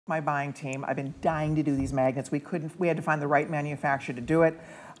my buying team. I've been dying to do these magnets. We had to find the right manufacturer to do it.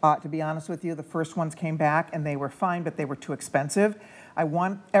 To be honest with you, the first ones came back and they were fine, but they were too expensive. I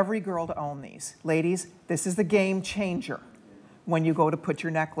want every girl to own these. Ladies, this is the game changer when you go to put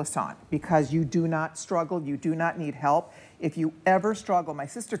your necklace on, because you do not struggle, you do not need help. If you ever struggle, my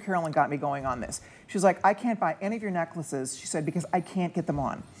sister Carolyn got me going on this. She's like, I can't buy any of your necklaces, she said, because I can't get them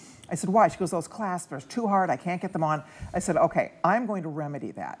on. I said, why? She goes, those clasps are too hard, I can't get them on. I said, okay, I'm going to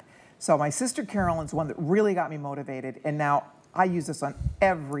remedy that. So my sister Carolyn's the one that really got me motivated, and now I use this on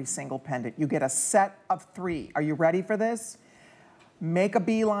every single pendant. You get a set of 3. Are you ready for this? Make a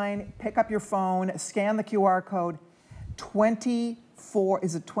beeline, pick up your phone, scan the QR code. 24,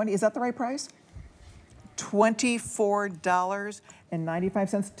 is it 20, is that the right price?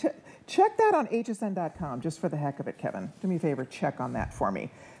 $24.95. Check that on hsn.com, just for the heck of it, Kevin. Do me a favor, check on that for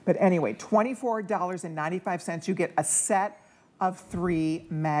me. But anyway, $24.95, you get a set of 3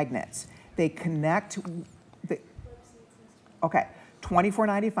 magnets. They connect, okay,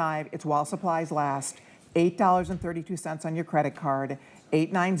 $24.95, it's while supplies last, $8.32 on your credit card,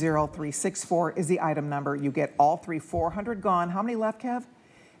 890364 is the item number. You get all 3, 400 gone. How many left, Kev?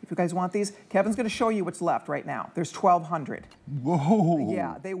 If you guys want these, Kevin's gonna show you what's left right now. There's 1,200. Whoa.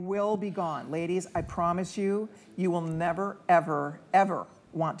 Yeah, they will be gone. Ladies, I promise you, you will never, ever, ever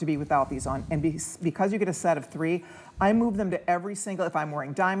want to be without these on. And because you get a set of 3, I move them to every single, if I'm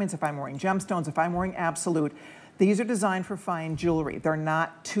wearing diamonds, if I'm wearing gemstones, if I'm wearing absolute, these are designed for fine jewelry. They're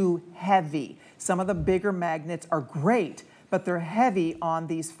not too heavy. Some of the bigger magnets are great, but they're heavy on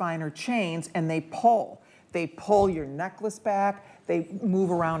these finer chains and they pull. They pull your necklace back, they move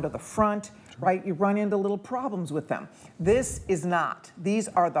around to the front, right? You run into little problems with them. This is not. These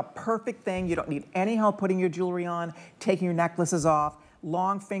are the perfect thing. You don't need any help putting your jewelry on, taking your necklaces off,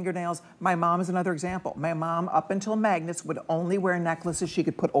 long fingernails. My mom is another example. My mom, up until magnets, would only wear necklaces she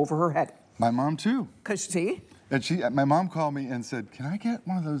could put over her head. My mom too. Cause see? And my mom called me and said, can I get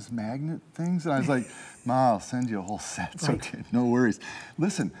one of those magnet things? And I was like, Ma, I'll send you a whole set. It's okay, no worries.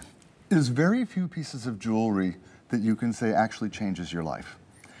 Listen, there's very few pieces of jewelry that you can say actually changes your life.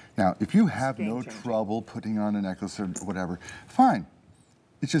 Now, if you have no trouble putting on a necklace or whatever, fine.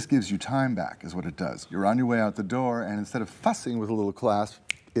 It just gives you time back, is what it does. You're on your way out the door, and instead of fussing with a little clasp,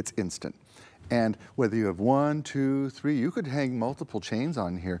 it's instant. And whether you have 1, 2, 3, you could hang multiple chains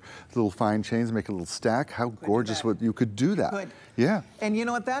on here, little fine chains, make a little stack. How gorgeous would you could do that? You could. Yeah. And you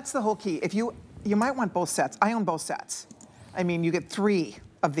know what? That's the whole key. If you might want both sets. I own both sets. I mean, you get 3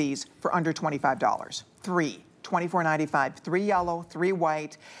 of these for under $25. 3, $24.95. 3 yellow, 3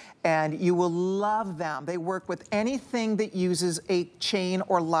 white, and you will love them. They work with anything that uses a chain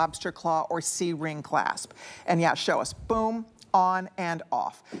or lobster claw or C-ring clasp. And yeah, show us. Boom. On and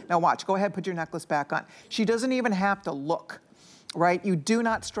off. Now watch, go ahead, put your necklace back on. She doesn't even have to look, right? You do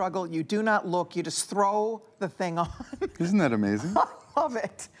not struggle, you do not look, you just throw the thing on. Isn't that amazing? I love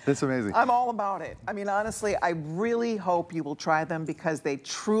it. That's amazing. I'm all about it. I mean, honestly, I really hope you will try them because they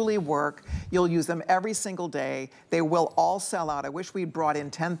truly work. You'll use them every single day. They will all sell out. I wish we'd brought in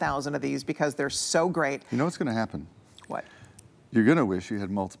 10,000 of these because they're so great. You know what's gonna happen? What? You're gonna wish you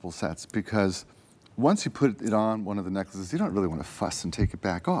had multiple sets, because once you put it on one of the necklaces, you don't really want to fuss and take it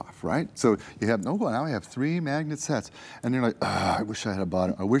back off, right? So you have, no, now I have 3 magnet sets. And you're like, oh, I wish I had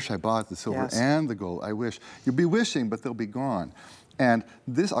bought it. I wish I bought the silver and the gold. I wish. You'll be wishing, but they'll be gone. And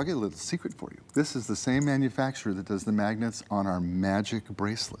this, I'll get a little secret for you. This is the same manufacturer that does the magnets on our magic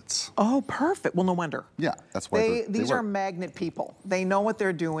bracelets. Oh, perfect. Well, no wonder. Yeah, that's why these are magnet people. They know what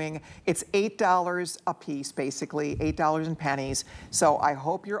they're doing. It's $8 a piece, basically, $8 and pennies. So I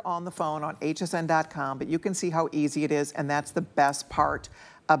hope you're on the phone on hsn.com, but you can see how easy it is, and that's the best part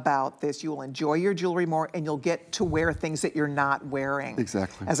about this. You will enjoy your jewelry more, and you'll get to wear things that you're not wearing.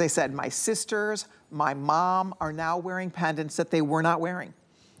 Exactly. As I said, my sisters, my mom are now wearing pendants that they were not wearing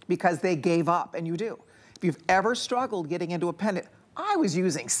because they gave up, and you do. If you've ever struggled getting into a pendant, I was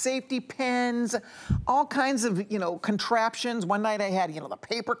using safety pins, all kinds of, contraptions. One night I had, the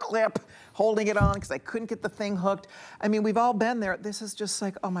paper clip holding it on because I couldn't get the thing hooked. I mean, we've all been there. This is just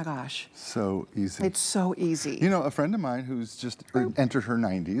like, oh my gosh. So easy. It's so easy. You know, a friend of mine who's just entered her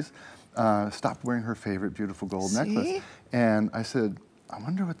 90s, stopped wearing her favorite beautiful gold necklace. And I said, I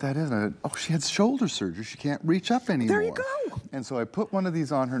wonder what that is. And I said, oh, she had shoulder surgery. She can't reach up anymore. There you go. And so I put one of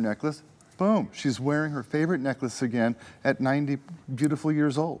these on her necklace. Boom, she's wearing her favorite necklace again at 90 beautiful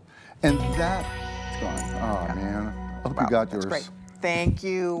years old. And that's gone. Oh, man. I hope you got yours. That's great. Thank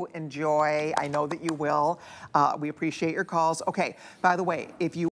you. Enjoy. I know that you will. We appreciate your calls. Okay, by the way, if you